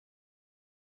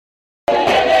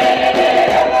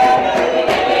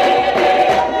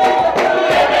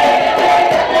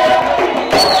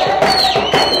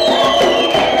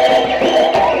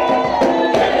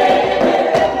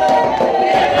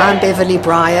I'm Beverly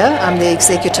Breyer. I'm the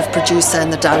executive producer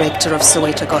and the director of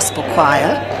Soweto Gospel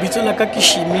Choir.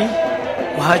 Kishimi,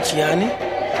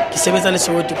 Kisebeza le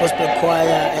Soweto Gospel Choir,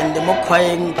 and the more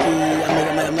choiring,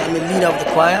 I'm a leader of the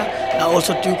choir. I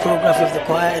also do choreography of the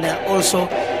choir, and I'm also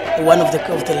one of the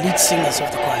lead singers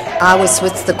of the choir. I was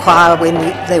with the choir when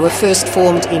they were first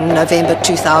formed in November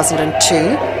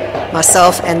 2002.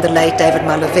 Myself and the late David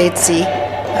Malavetsi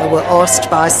were asked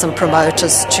by some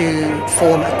promoters to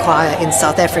form a choir in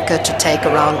South Africa to take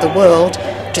around the world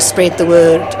to spread the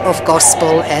word of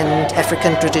gospel and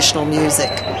African traditional music.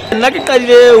 And then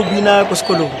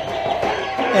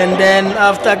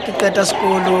after I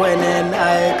school, and then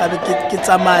I the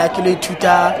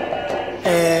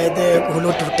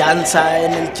whole dancer,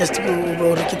 and then just the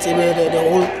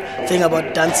whole thing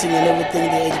about dancing and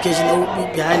everything, the education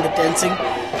behind the dancing.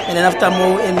 And then after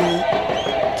more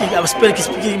I was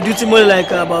speaking more like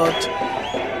about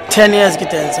 10 years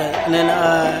dancer, and then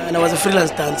and I was a freelance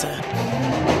dancer.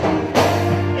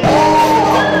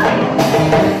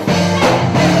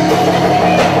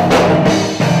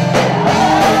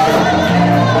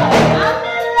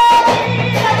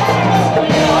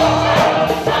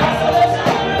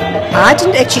 I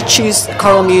didn't actually choose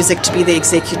choral music to be the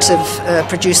executive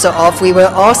producer of. We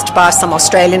were asked by some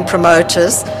Australian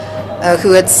promoters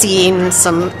who had seen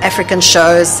some African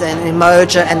shows in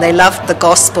Emoja, and they loved the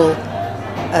gospel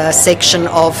section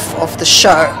of the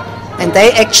show. And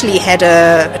they actually had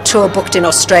a tour booked in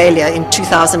Australia in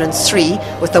 2003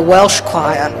 with a Welsh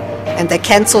choir. And they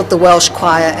cancelled the Welsh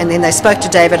choir, and then they spoke to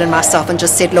David and myself and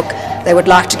just said, look, they would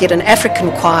like to get an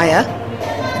African choir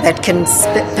that can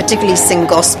particularly sing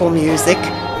gospel music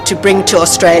to bring to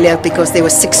Australia, because there were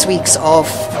 6 weeks of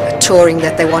touring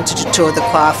that they wanted to tour the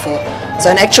choir for. So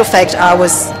in actual fact, I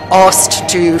was asked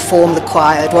to form the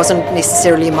choir. It wasn't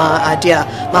necessarily my idea.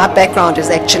 My background is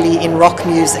actually in rock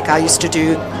music. I used to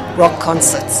do rock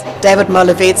concerts. David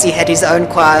Malavetsi had his own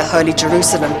choir, Holy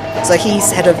Jerusalem. So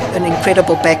he's had an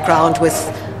incredible background with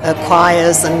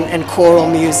choirs and choral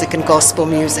music and gospel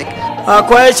music.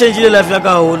 Choir changed my life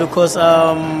because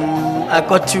I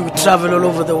got to travel all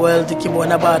over the world to keep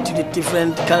on about to the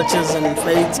different cultures and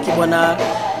faiths, keep on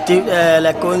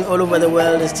like going all over the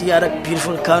world and see other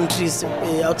beautiful countries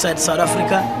outside South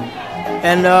Africa.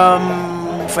 And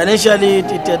financially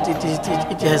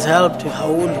it has helped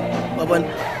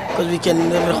because we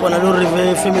can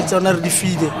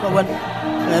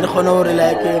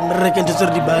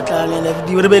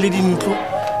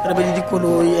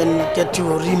and get to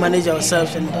remanage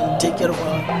ourselves and take care of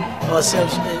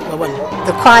ourselves.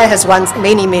 The choir has won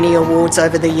many awards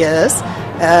over the years.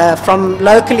 From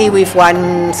locally, we've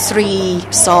won 3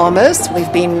 SAMAs.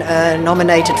 We've been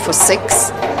nominated for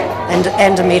 6,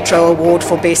 and a Metro Award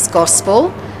for Best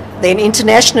Gospel. Then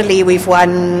internationally, we've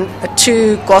won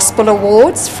 2 Gospel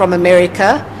Awards from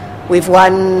America. We've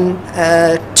won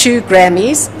 2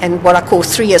 Grammys, and what I call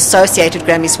 3 associated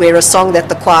Grammys, where a song that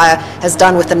the choir has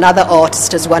done with another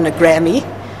artist has won a Grammy.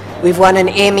 We've won an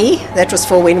Emmy. That was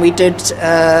for when we did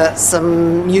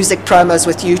some music promos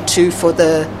with U2 for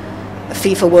the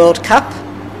FIFA World Cup.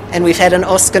 And we've had an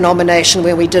Oscar nomination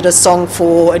where we did a song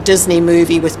for a Disney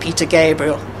movie with Peter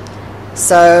Gabriel.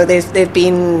 So there've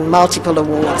been multiple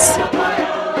awards.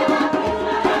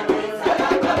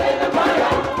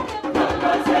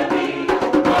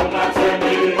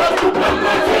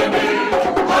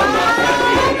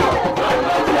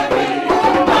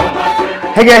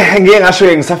 Ngeke ngasho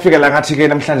ngisafika la ngathi ke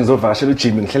namhlanje ngizovakashela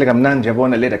uJimmy, ngihlele kamnandi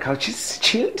yabona le couch is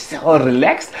chilled, all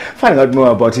relaxed. Find out more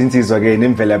about insizwa ke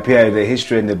nemvelaphi yayo, the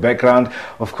history and the background.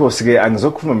 Of course ke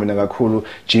angizokhuluma mina kakhulu.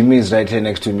 Jimmy is right here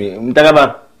next to me.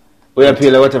 Mntakaba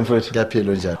uyaphila kodwa mfowethu?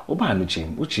 Ngiyaphila njalo. Ubani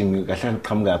uJimmy? uJimmy kahle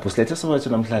uqhamuka lapho silethe Soweto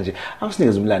namhlanje.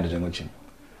 Awusinikeze umlando nje ngoJimmy.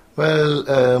 Well,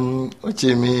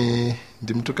 uJimmy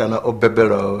ndimtukana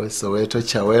obebero Soweto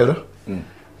Chawero.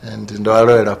 And ndo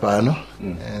aloera pano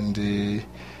and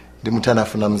ndimuthana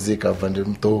funa muzika abva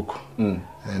ndimtoko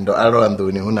ndo alo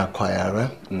andoni una choir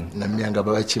na myanga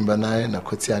bavachimba naye na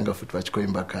khotsi yanga futhi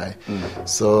vachikoimba kai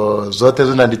so zote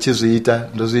zvona ndichizviita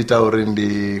ndozviita uri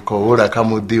ndikohura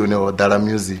kamudhi une odala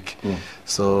music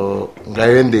so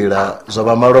ngaendera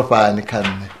zvava marofani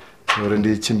kanne uri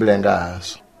ndichimbile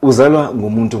ngahazvo. Uzalwa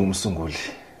ngumuntu ngumsunguli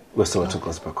weSoweto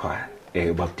Gospel Choir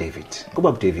ubaba David.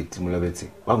 Ubaba David Malavetsi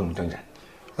wangumuntu njani?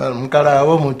 Well, mkala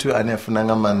wa mutu anefuna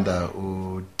ngamanda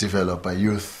u develop a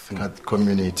youth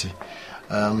community.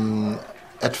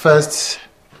 At first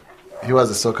he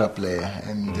was a soccer player,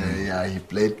 and he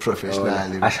played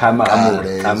professionally. And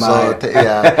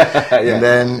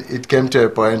then it came to a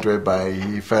point whereby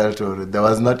he felt there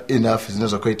was not enough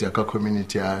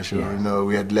community.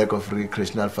 We had lack of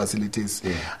recreational facilities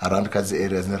around Kazi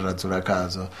areas in Ratsura.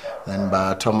 Then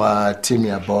Toma team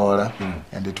bola,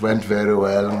 and it went very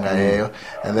well.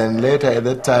 And then later at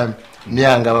that time, and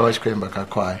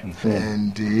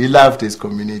he loved his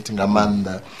community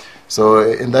Ngamanda. So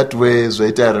in that way,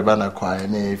 Zoita Rebana Choir,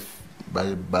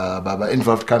 Baba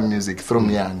involved come music through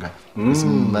Mianga.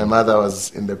 My mother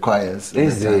was in the choirs at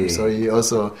the time, so he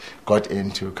also got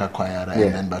into Kakwayara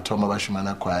and then Batoma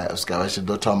Bashumana Choir, Uskawashi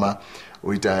Dotoma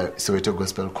with a Soweto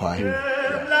Gospel Choir.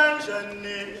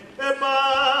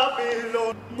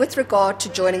 With regard to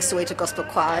joining Soweto Gospel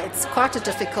Choir, it's quite a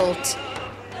difficult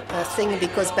thing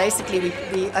because basically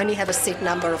we only have a set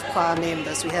number of choir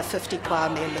members. We have 50 choir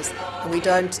members and we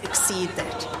don't exceed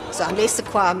that. So unless a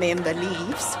choir member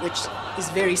leaves, which is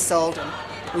very seldom,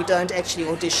 we don't actually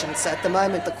audition. So at the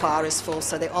moment the choir is full,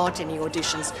 so there aren't any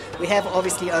auditions. We have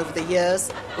obviously over the years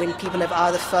when people have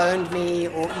either phoned me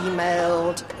or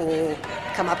emailed or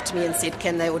come up to me and said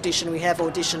can they audition, we have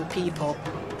auditioned people,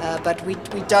 but we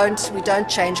don't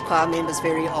change choir members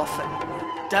very often.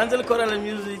 Dance and choral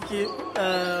music,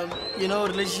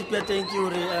 relationship, thank you.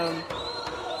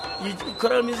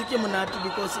 Choral music is not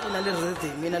because in a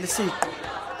rhythm, in a sick.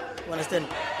 You understand?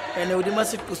 And we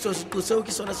must so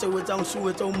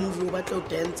move over to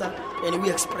dancer and we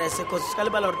express it because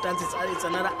Scalabal dance it's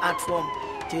another art form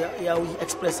to we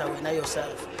express our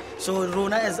yourself. So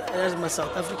Rona as my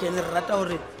South African rata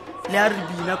or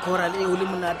Laribina choral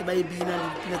eliminate by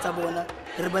Bina Netabona,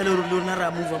 Rebello Luna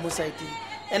Ramuva Society.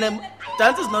 And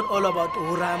dance is not all about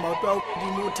Urama,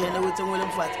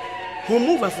 who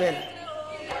move a fella.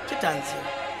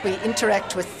 We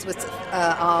interact with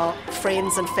our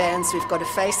friends and fans. We've got a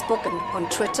Facebook and on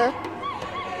Twitter.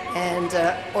 And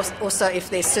also if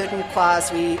there's certain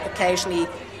choirs, we occasionally,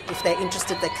 if they're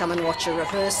interested, they come and watch a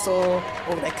rehearsal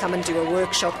or they come and do a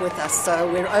workshop with us. So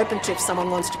we're open to if someone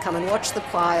wants to come and watch the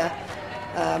choir.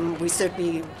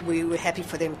 We're happy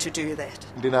for them to do that.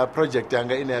 Ndina project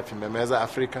yanga inayapimemeza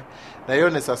Africa na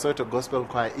yone Soweto Gospel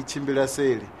Choir ichimbira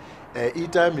seli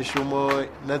ita mishumo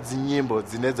na dzinyimbo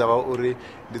dzinedza va uri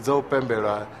ndidzo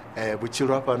upembelwa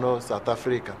buchirwa pano South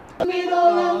Africa.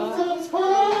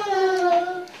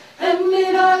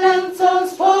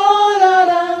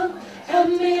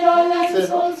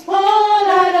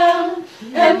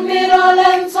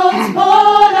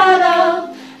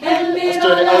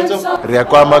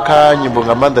 Riakwama ka nyimbo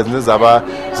ngamanda dzine zava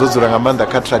zodzura ngamanda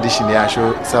ka tradition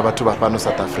yasho sabathu va pano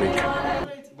South Africa.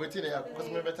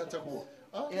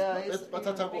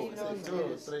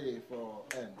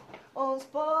 Oh,